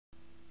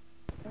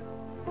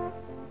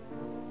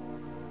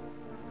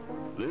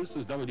This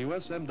is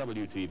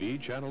WSMW-TV,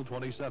 Channel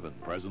 27,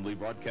 presently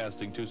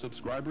broadcasting to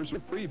subscribers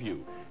with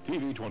Preview.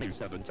 TV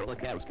 27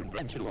 telecasts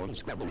conventional and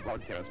Scrambled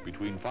broadcasts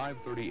between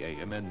 5:30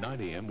 a.m. and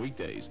 9 a.m.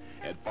 weekdays.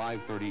 At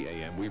 5:30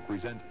 a.m. we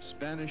present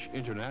Spanish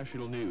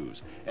International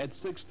News. At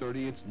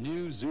 6:30 it's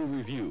News Zoo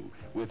Review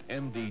with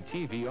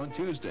MDTV on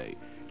Tuesday.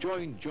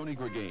 Join Joni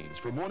Gregaines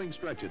for Morning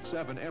Stretch at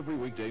 7 every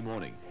weekday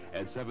morning.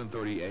 At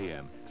 7:30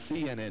 a.m.,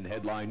 CNN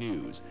Headline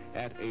News.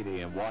 At 8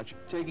 a.m., watch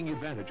Taking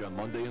Advantage on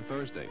Monday and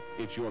Thursday.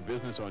 It's Your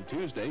Business on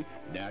Tuesday,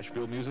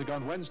 Nashville Music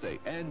on Wednesday,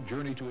 and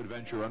Journey to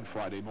Adventure on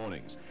Friday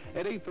mornings.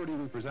 At 8:30,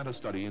 we present A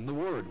Study in the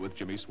Word with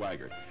Jimmy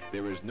Swaggart.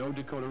 There is no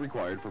decoder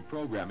required for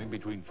programming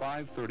between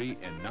 5:30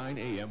 and 9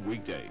 a.m.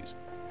 weekdays.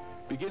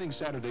 Beginning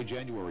Saturday,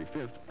 January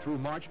 5th through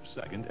March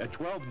 2nd at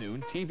 12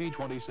 noon, TV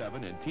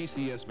 27 and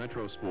TCS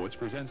Metro Sports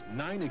presents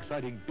 9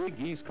 exciting Big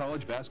East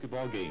College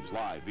basketball games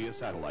live via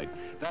satellite.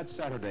 That's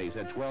Saturdays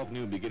at 12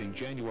 noon beginning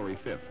January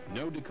 5th.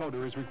 No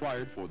decoder is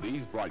required for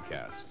these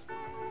broadcasts.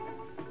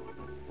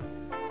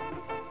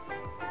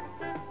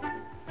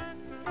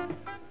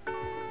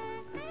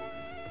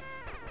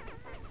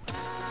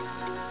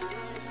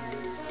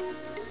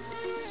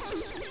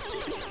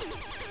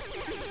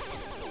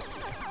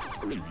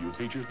 Preview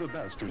features the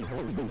best in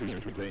horror movie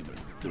entertainment.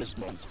 This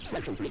month's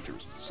special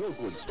features: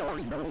 Silkwood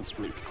starring Meryl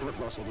Streep, Kurt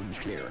Russell, and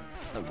Cher.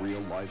 A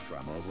real-life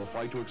drama of a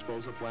fight to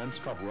expose a plant's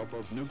cover-up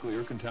of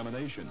nuclear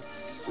contamination.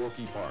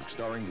 Gorky Park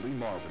starring Lee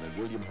Marvin and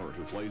William Hurt,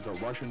 who plays a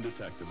Russian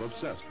detective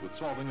obsessed with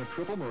solving a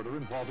triple murder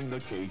involving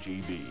the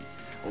KGB.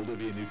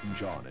 Olivia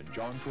Newton-John and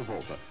John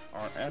Travolta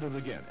are at it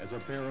again as a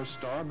pair of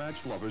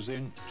star-matched lovers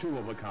in Two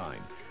of a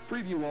Kind.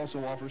 Preview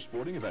also offers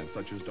sporting events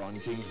such as Don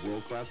King's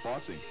world-class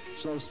boxing.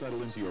 So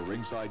settle into your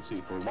ringside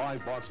seat for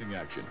live boxing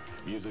action.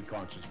 Music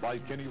concerts by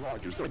Kenny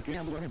Rogers, the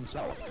gambler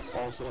himself.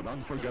 Also an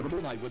unforgettable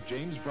night with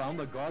James Brown,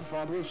 the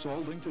godfather of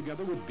soul, linked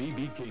together with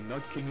B.B. King,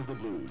 the king of the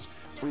blues.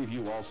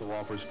 Preview also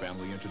offers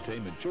family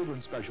entertainment,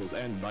 children's specials,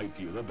 and Night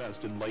View, the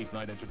best in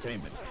late-night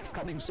entertainment.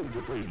 Coming soon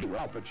to Preview,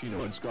 Al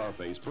Pacino in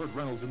Scarface, Burt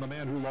Reynolds in The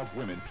Man Who Loved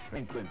Women,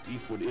 and Clint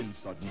Eastwood in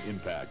Sudden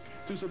Impact.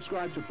 To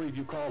subscribe to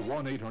Preview, call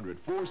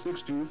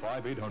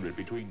 1-800-462-5800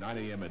 between 9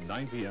 a.m. and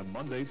 9 p.m.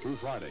 Monday through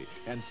Friday,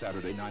 and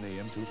Saturday 9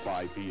 a.m. to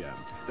 5 p.m.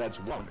 That's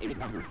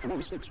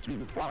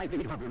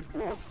 1-800-462-5800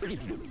 for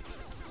Preview.